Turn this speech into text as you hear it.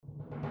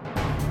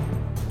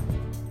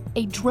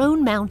A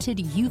drone-mounted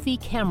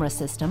UV camera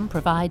system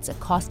provides a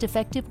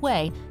cost-effective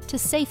way to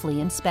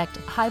safely inspect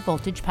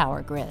high-voltage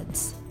power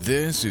grids.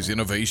 This is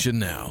Innovation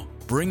Now,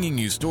 bringing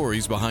you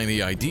stories behind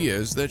the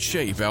ideas that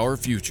shape our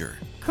future.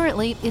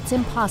 Currently, it's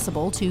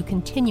impossible to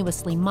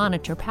continuously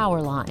monitor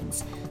power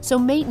lines, so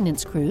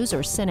maintenance crews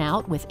are sent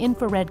out with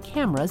infrared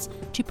cameras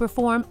to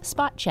perform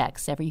spot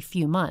checks every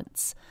few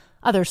months.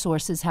 Other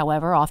sources,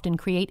 however, often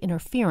create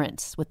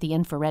interference with the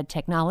infrared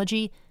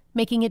technology,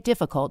 making it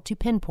difficult to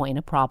pinpoint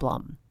a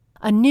problem.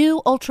 A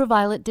new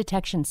ultraviolet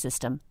detection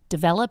system,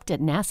 developed at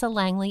NASA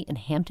Langley in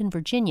Hampton,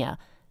 Virginia,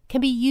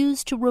 can be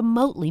used to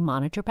remotely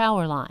monitor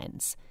power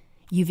lines.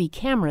 UV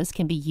cameras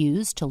can be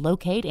used to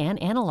locate and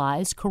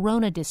analyze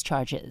corona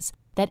discharges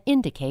that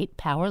indicate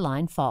power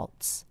line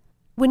faults.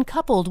 When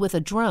coupled with a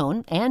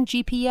drone and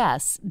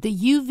GPS, the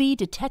UV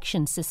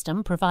detection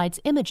system provides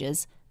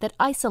images that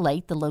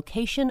isolate the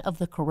location of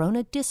the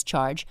corona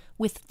discharge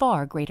with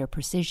far greater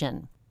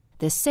precision.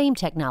 This same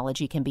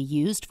technology can be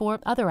used for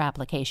other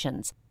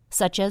applications,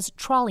 such as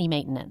trolley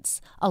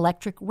maintenance,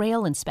 electric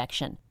rail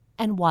inspection,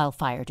 and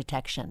wildfire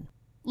detection.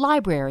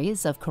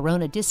 Libraries of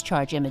corona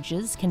discharge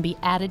images can be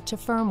added to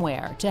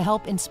firmware to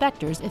help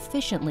inspectors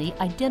efficiently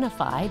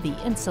identify the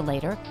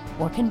insulator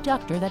or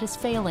conductor that is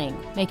failing,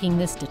 making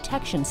this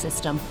detection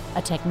system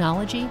a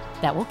technology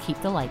that will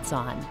keep the lights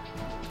on.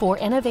 For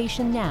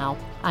Innovation Now,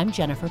 I'm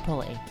Jennifer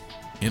Pulley.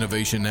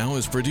 Innovation Now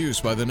is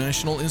produced by the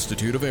National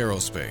Institute of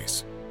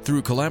Aerospace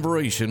through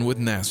collaboration with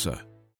NASA.